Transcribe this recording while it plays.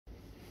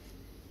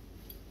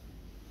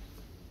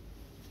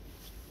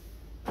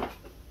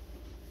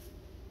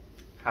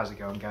How's it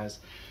going, guys?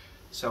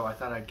 So I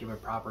thought I'd give a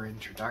proper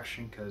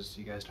introduction because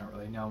you guys don't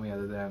really know me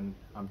other than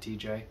I'm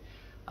TJ.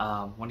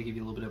 Want to give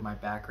you a little bit of my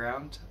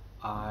background.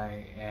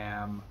 I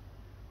am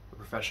a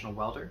professional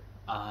welder.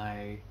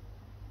 I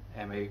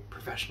am a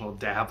professional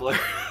dabbler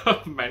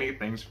of many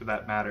things for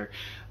that matter,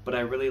 but I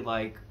really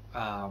like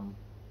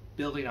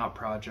building out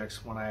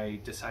projects. When I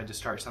decide to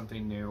start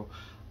something new,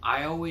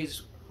 I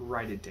always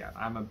write it down.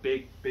 I'm a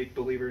big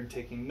believer in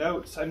taking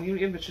notes. I mean,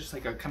 if it's just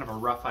like a kind of a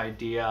rough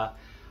idea,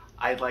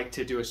 I'd like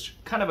to do a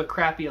kind of a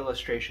crappy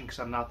illustration because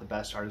I'm not the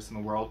best artist in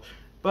the world,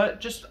 but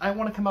just I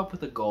want to come up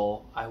with a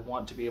goal. I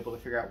want to be able to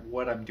figure out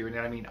what I'm doing.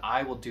 And I mean,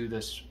 I will do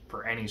this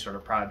for any sort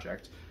of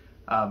project.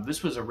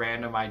 This was a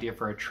random idea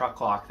for a truck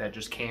lock that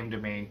just came to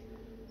me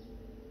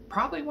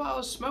probably while I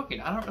was smoking.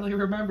 I don't really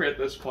remember at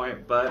this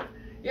point, but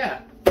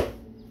yeah,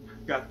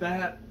 got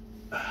that.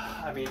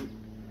 I mean,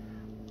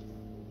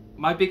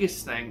 my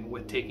biggest thing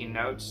with taking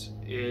notes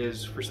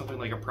is for something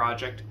like a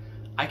project,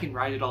 I can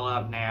write it all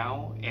out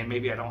now, and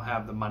maybe I don't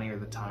have the money or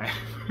the time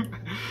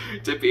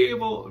to be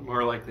able,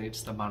 more likely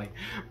it's the money.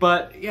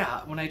 But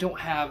yeah, when I don't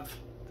have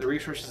the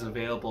resources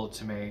available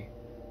to me,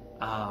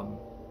 I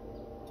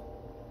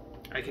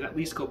can at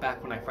least go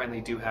back when I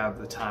finally do have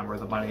the time or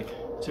the money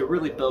to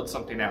really build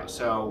something out.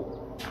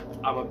 So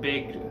I'm a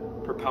big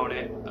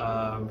proponent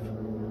of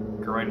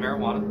growing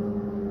marijuana,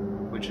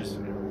 which is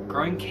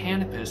growing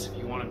cannabis if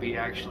you want to be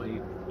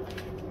actually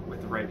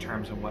with the right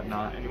terms and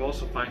whatnot. And you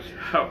also find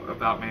out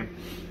about me,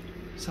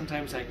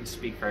 sometimes I can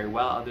speak very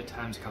well, other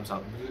times it comes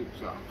out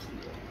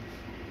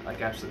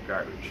like absolute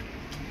garbage.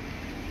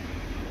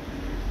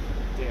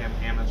 Damn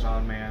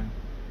Amazon, man.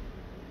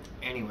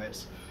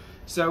 Anyways,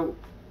 so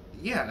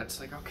yeah, it's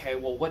like, okay,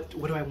 well, what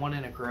do I want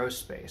in a grow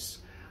space?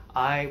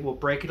 I will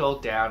break it all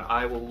down.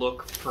 I will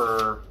look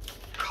for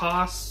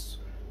costs,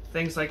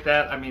 things like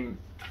that. I mean,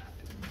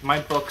 my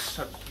books,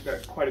 I've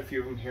got quite a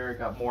few of them here. I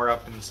got more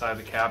up inside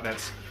the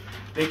cabinets.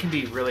 They can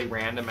be really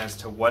random as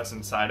to what's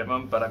inside of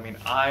them, but I mean,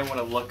 I want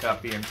to look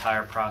up the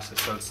entire process.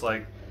 So it's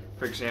like,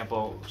 for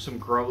example, some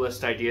grow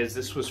list ideas.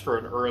 This was for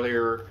an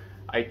earlier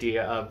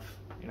idea of,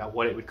 you know,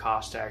 what it would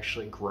cost to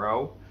actually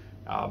grow.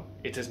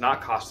 It does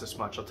not cost this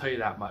much, I'll tell you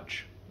that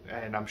much.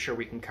 And I'm sure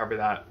we can cover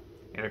that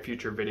in a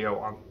future video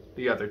on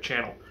the other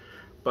channel.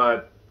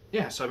 But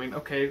yeah, so I mean,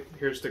 okay,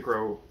 here's the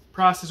grow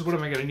process. What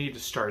am I going to need to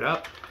start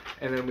up?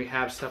 And then we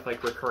have stuff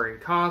like recurring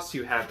costs.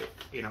 You have,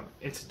 you know,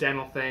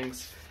 incidental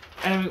things.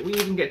 And I mean, we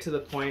even get to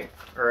the point,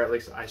 or at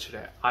least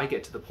I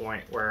get to the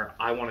point where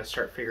I want to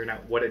start figuring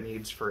out what it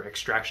needs for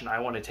extraction. I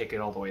want to take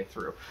it all the way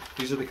through.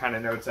 These are the kind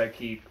of notes I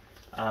keep.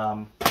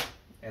 And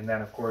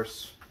then, of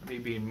course, me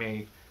being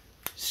me,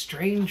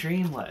 strange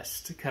dream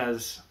list,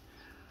 because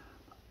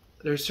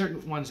there's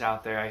certain ones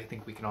out there I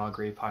think we can all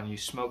agree upon. You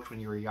smoked when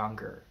you were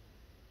younger,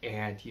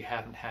 and you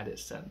haven't had it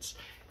since.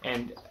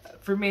 And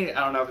for me,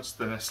 I don't know if it's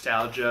the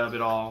nostalgia of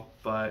it all,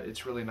 but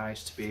it's really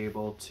nice to be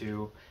able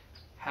to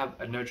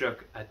have, no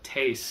joke, a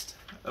taste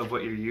of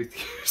what your youth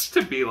used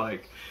to be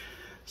like.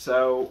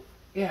 So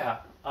yeah,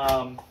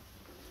 I'm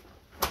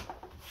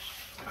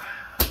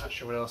not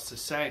sure what else to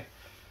say.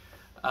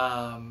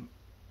 I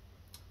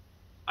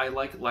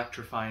like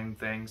electrifying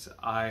things.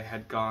 I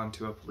had gone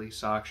to a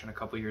police auction a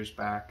couple years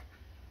back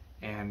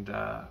and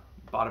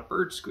bought a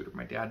bird scooter.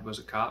 My dad was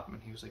a cop,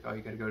 and he was like, oh,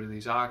 you gotta go to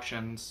these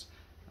auctions.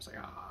 I was like,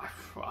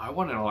 oh, I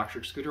want an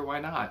electric scooter, why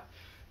not?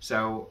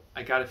 So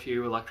I got a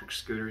few electric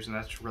scooters, and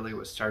that's really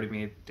what started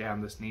me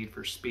down this need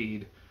for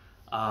speed.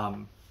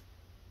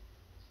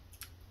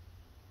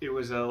 It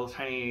was a little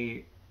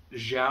tiny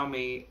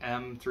Xiaomi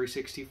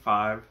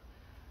M365,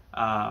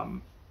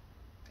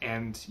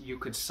 and you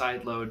could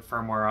sideload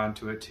firmware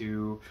onto it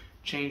to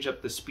change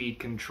up the speed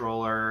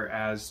controller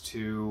as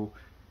to,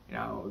 you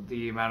know,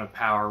 the amount of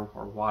power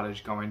or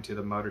wattage going to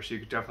the motor. So you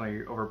could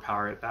definitely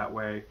overpower it that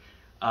way.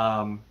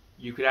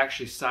 You could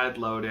actually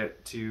sideload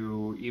it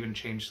to even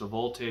change the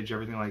voltage,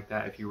 everything like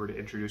that, if you were to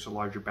introduce a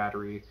larger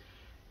battery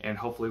and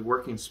hopefully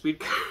working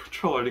speed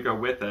controller to go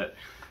with it.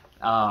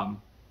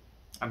 I'm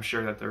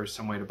sure that there's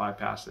some way to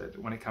bypass it.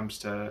 When it comes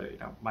to, you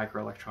know,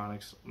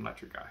 microelectronics, I'm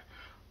not your guy.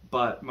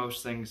 But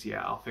most things,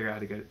 yeah, I'll figure out how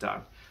to get it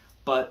done.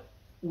 But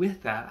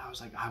with that, I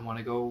was like, I want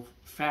to go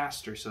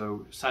faster.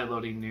 So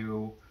sideloading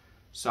new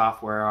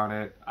software on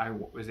it, I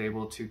was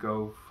able to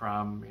go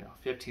from, you know,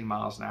 15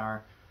 miles an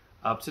hour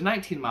up to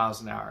 19 miles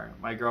an hour.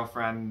 My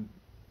girlfriend,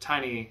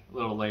 tiny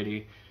little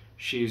lady,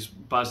 she's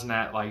buzzing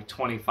at like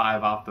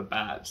 25 off the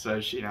bat.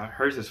 So she, you know,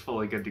 hers is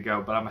fully good to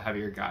go, but I'm a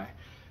heavier guy.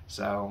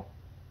 So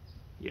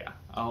yeah,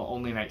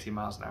 only 19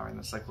 miles an hour. And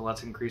it's like, well,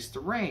 let's increase the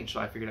range. So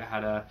I figured out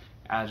how to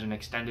add an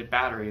extended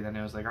battery. Then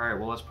it was like, all right,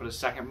 well, let's put a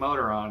second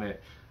motor on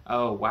it.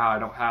 Oh, wow, I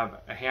don't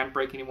have a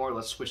handbrake anymore.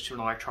 Let's switch to an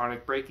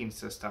electronic braking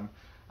system.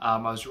 I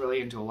was really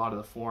into a lot of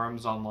the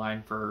forums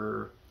online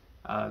for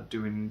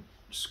doing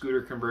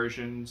scooter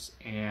conversions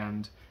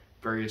and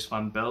various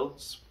fun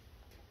builds.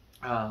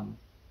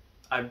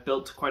 I've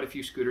built quite a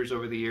few scooters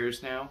over the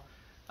years now,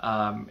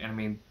 and I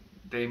mean,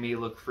 they may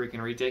look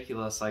freaking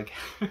ridiculous, like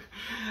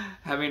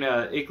having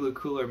a igloo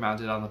cooler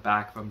mounted on the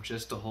back of them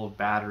just to hold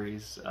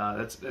batteries.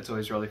 That's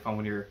always really fun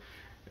when you're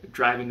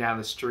driving down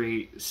the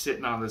street,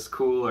 sitting on this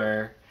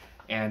cooler,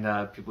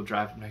 and people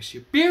driving next to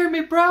you, beer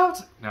me, bro? It's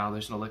like, no,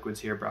 there's no liquids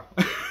here, bro.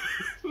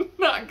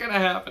 Not gonna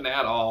happen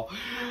at all.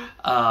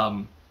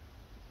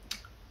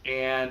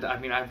 And I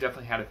mean, I've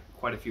definitely had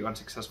quite a few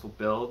unsuccessful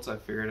builds.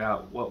 I've figured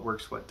out what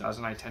works, what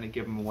doesn't. I tend to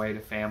give them away to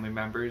family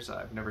members.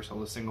 I've never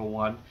sold a single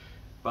one,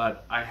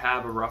 but I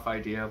have a rough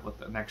idea of what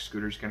the next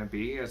scooter is going to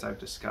be. As I've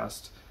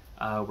discussed,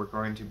 we're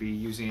going to be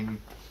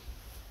using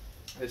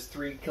this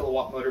 3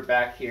 kilowatt motor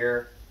back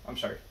here. I'm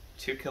sorry,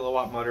 2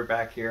 kilowatt motor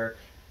back here.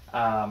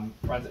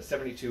 Runs at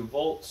 72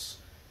 volts.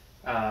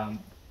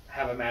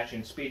 Have a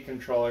matching speed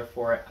controller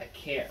for it. I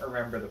can't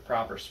remember the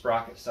proper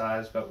sprocket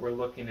size, but we're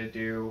looking to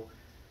do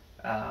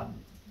a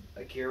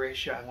gear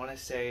ratio, I want to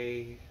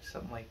say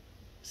something like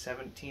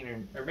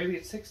 17 or maybe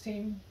it's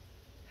 16.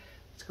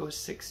 Let's go with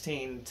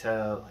 16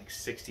 to like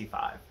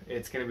 65.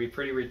 It's going to be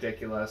pretty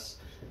ridiculous.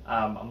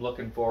 I'm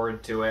looking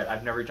forward to it.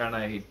 I've never done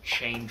a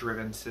chain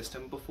driven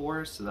system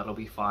before, so that'll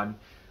be fun.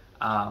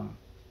 And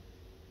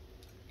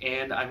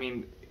I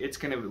mean, it's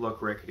going to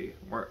look rickety.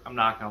 I'm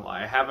not going to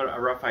lie. I have a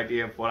rough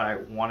idea of what I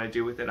want to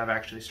do with it. I've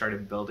actually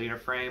started building a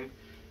frame,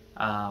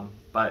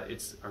 but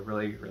it's a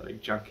really, really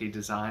junky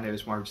design. It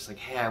was more just like,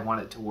 hey, I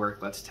want it to work.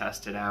 Let's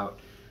test it out.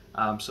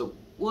 So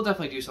we'll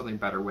definitely do something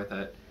better with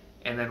it.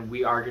 And then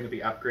we are going to be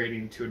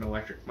upgrading to an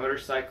electric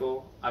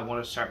motorcycle. I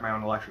want to start my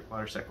own electric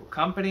motorcycle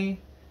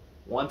company.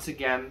 Once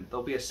again,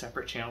 there'll be a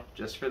separate channel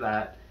just for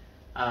that.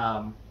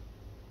 But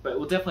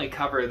we'll definitely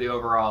cover the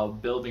overall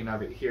building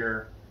of it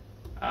here.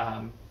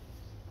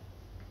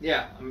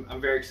 Yeah,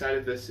 I'm very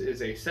excited. This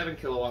is a 7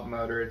 kilowatt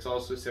motor. It's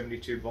also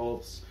 72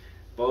 volts.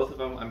 Both of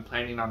them I'm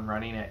planning on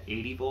running at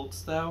 80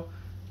 volts though.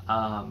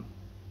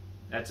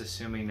 That's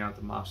assuming the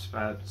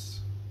MOSFET,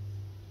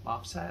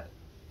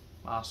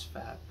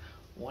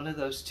 one of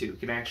those two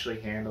can actually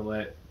handle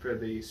it for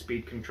the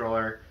speed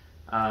controller.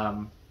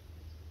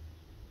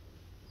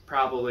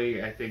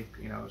 Probably, I think,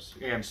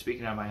 I'm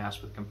speaking out of my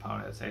ass with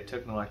components. I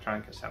took an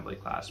electronic assembly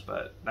class,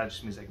 but that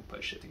just means I can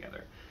put shit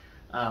together.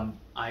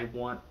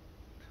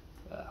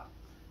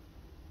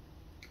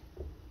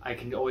 I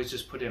can always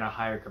just put in a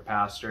higher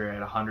capacitor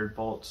at 100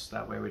 volts.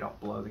 That way we don't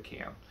blow the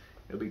cam.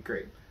 It'll be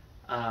great.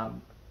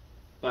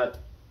 But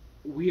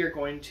we are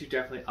going to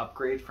definitely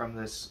upgrade from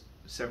this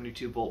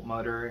 72 volt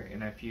motor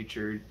in a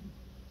future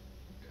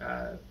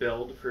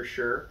build for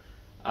sure.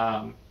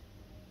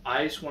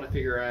 I just want to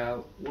figure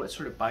out what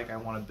sort of bike I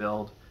want to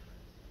build.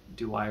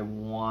 Do I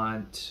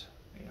want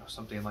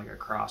something like a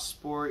cross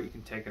sport? You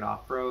can take it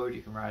off-road,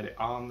 you can ride it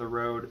on the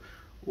road,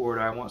 or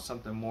do I want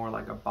something more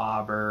like a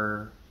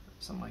bobber,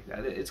 something like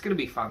that? It's going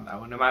to be fun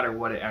though, no matter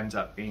what it ends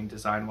up being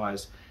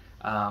design-wise.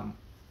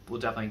 We'll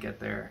definitely get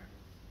there.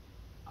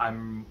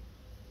 I'm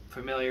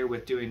familiar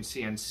with doing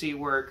CNC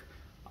work,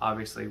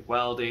 obviously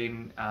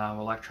welding,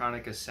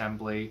 electronic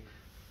assembly.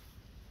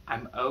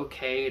 I'm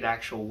okay at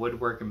actual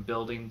woodwork and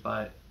building,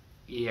 but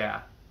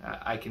yeah,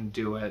 I can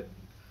do it.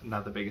 I'm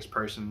not the biggest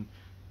person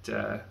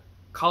to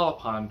call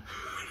upon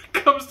when it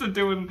comes to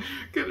doing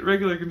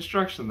regular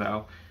construction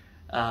though.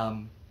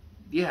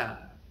 Yeah,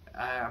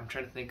 I'm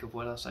trying to think of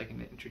what else I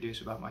can introduce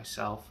about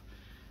myself.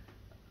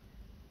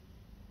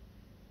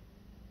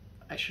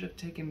 I should have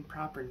taken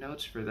proper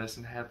notes for this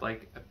and had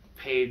like a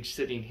page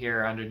sitting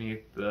here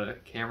underneath the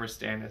camera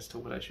stand as to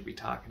what I should be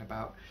talking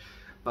about.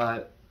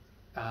 But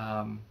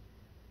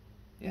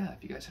yeah,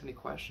 if you guys have any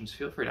questions,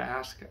 feel free to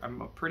ask.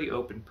 I'm a pretty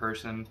open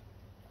person.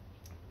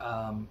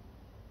 Yeah,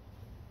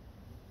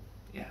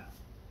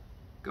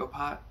 go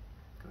pot,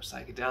 go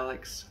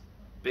psychedelics,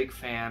 big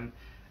fan.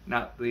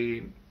 Not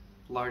the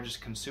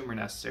largest consumer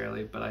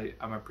necessarily, but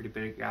I'm a pretty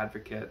big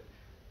advocate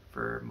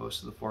for most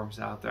of the forms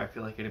out there. I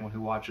feel like anyone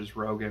who watches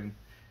Rogan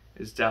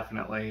is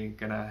definitely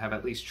gonna have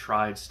at least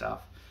tried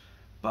stuff.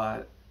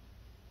 But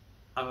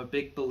I'm a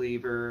big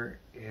believer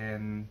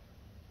in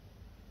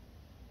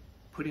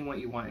putting what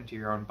you want into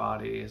your own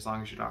body as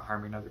long as you're not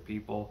harming other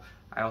people.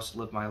 I also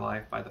live my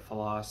life by the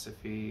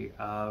philosophy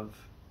of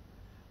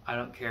I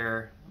don't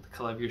care the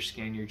color of your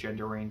skin, your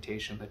gender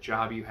orientation, the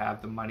job you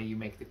have, the money you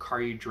make, the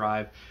car you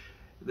drive,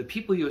 the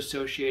people you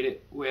associate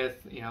it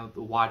with,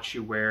 the watch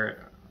you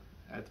wear.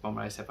 At the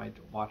moment I said my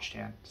watch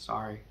stand,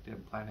 sorry,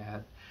 didn't plan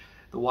ahead.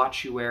 The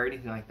watch you wear,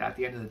 anything like that, at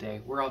the end of the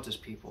day, we're all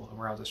just people and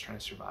we're all just trying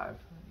to survive.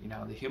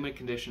 The human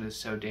condition is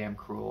so damn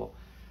cruel.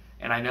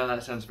 And I know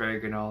that sounds very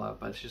granola,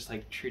 but it's just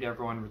like treat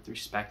everyone with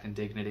respect and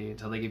dignity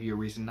until they give you a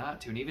reason not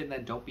to. And even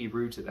then, don't be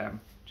rude to them.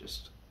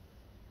 Just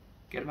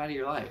get them out of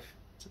your life.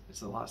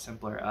 It's a lot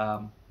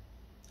simpler.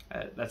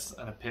 That's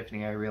an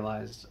epiphany I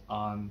realized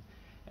on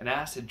an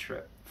acid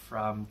trip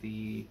from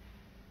the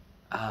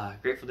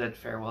Grateful Dead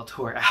farewell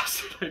tour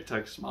acid I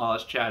took.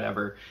 Smallest chat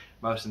ever,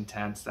 most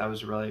intense. That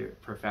was really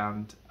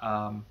profound.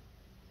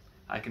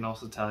 I can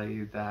also tell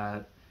you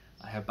that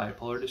I have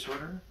bipolar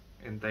disorder,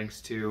 and thanks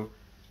to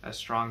a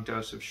strong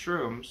dose of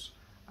shrooms,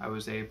 I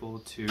was able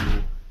to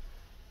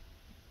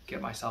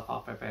get myself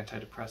off of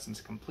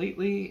antidepressants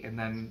completely and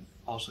then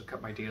also cut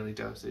my daily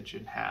dosage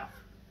in half.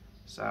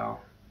 So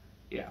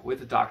Yeah, with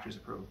the doctor's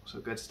approval. So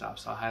good stuff.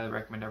 So I highly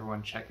recommend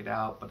everyone check it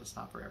out, but it's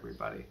not for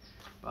everybody.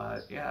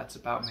 But yeah, that's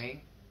about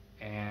me.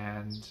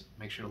 And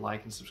make sure to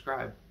like and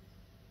subscribe.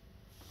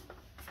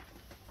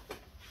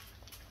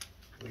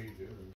 What are you doing?